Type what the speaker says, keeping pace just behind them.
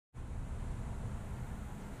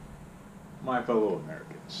My fellow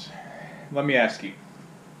Americans, let me ask you,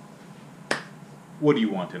 what do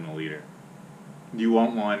you want in a leader? Do you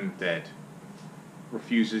want one that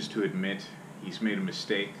refuses to admit he's made a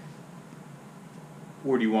mistake?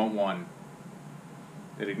 Or do you want one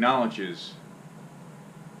that acknowledges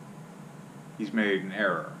he's made an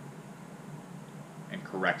error and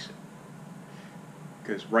corrects it?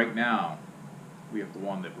 Because right now, we have the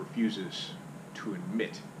one that refuses to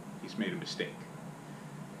admit he's made a mistake.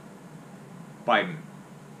 Biden,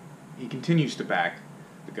 he continues to back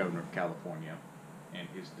the governor of California and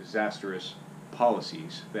his disastrous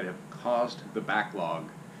policies that have caused the backlog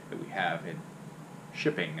that we have in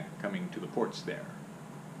shipping coming to the ports there.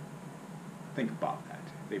 Think about that.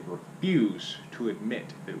 They refuse to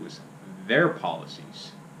admit that it was their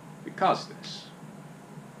policies that caused this.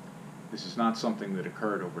 This is not something that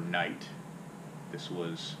occurred overnight. This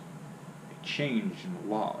was a change in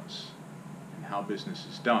the laws and how business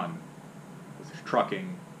is done with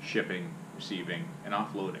trucking, shipping, receiving, and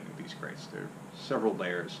offloading of these crates. There are several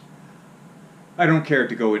layers. I don't care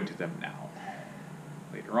to go into them now.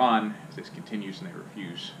 Later on, if this continues and they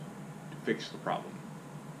refuse to fix the problem,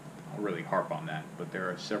 I'll really harp on that, but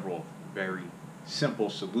there are several very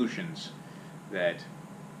simple solutions that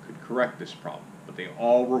could correct this problem, but they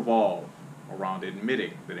all revolve around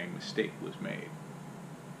admitting that a mistake was made.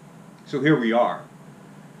 So here we are,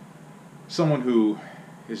 someone who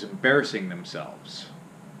is embarrassing themselves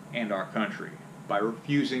and our country by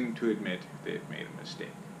refusing to admit they've made a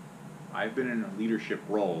mistake. I've been in a leadership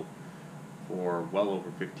role for well over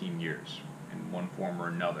 15 years in one form or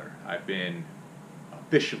another. I've been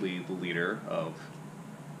officially the leader of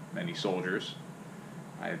many soldiers.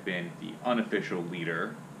 I've been the unofficial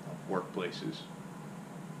leader of workplaces.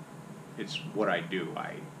 It's what I do.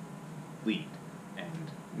 I lead.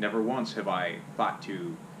 And never once have I thought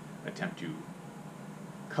to attempt to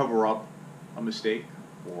cover up a mistake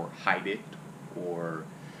or hide it or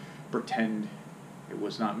pretend it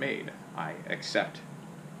was not made. I accept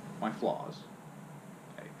my flaws.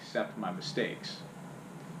 I accept my mistakes.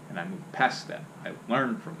 And I move past them. I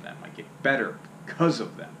learn from them. I get better because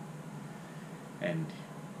of them. And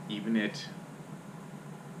even at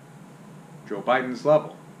Joe Biden's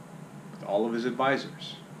level, with all of his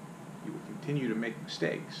advisors, he will continue to make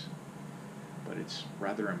mistakes. But it's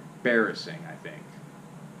rather embarrassing, I think,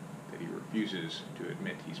 that he refuses to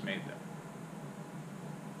admit he's made them.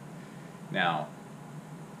 Now,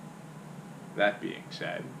 that being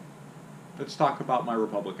said, let's talk about my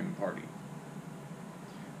Republican Party.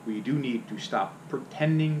 We do need to stop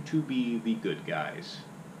pretending to be the good guys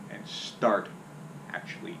and start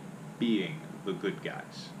actually being the good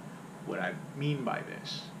guys. What I mean by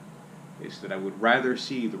this is that I would rather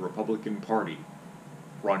see the Republican Party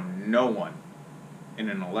run no one in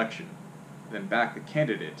an election than back a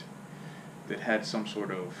candidate that had some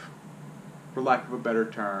sort of, for lack of a better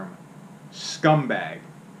term, scumbag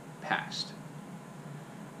past.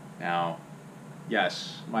 Now,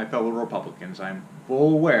 yes, my fellow Republicans, I'm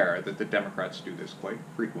full aware that the Democrats do this quite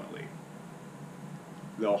frequently.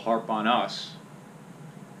 They'll harp on us,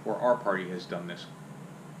 for our party has done this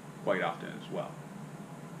quite often as well.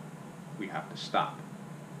 We have to stop.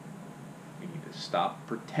 We need to stop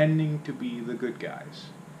pretending to be the good guys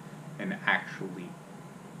and actually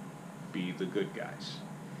be the good guys.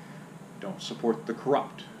 Don't support the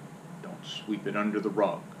corrupt. Don't sweep it under the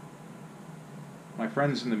rug. My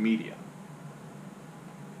friends in the media,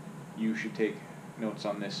 you should take notes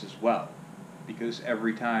on this as well, because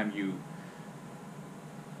every time you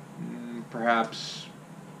perhaps,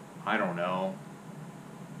 I don't know,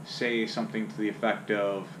 say something to the effect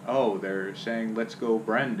of, oh, they're saying, let's go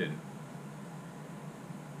Brendan.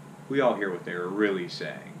 We all hear what they're really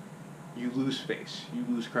saying. You lose face, you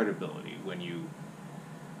lose credibility when you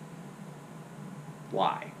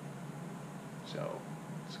lie. So,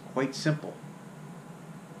 it's quite simple.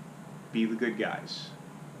 Be the good guys.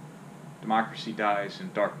 Democracy dies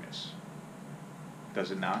in darkness.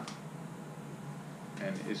 Does it not?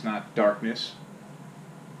 And is not darkness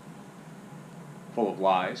full of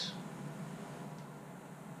lies?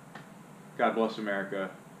 God bless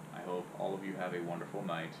America. I hope all of you have a wonderful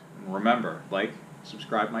night. And remember, like,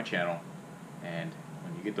 subscribe to my channel, and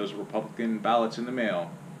when you get those Republican ballots in the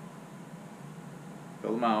mail,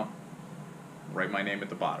 fill them out, write my name at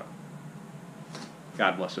the bottom.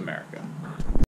 God bless America.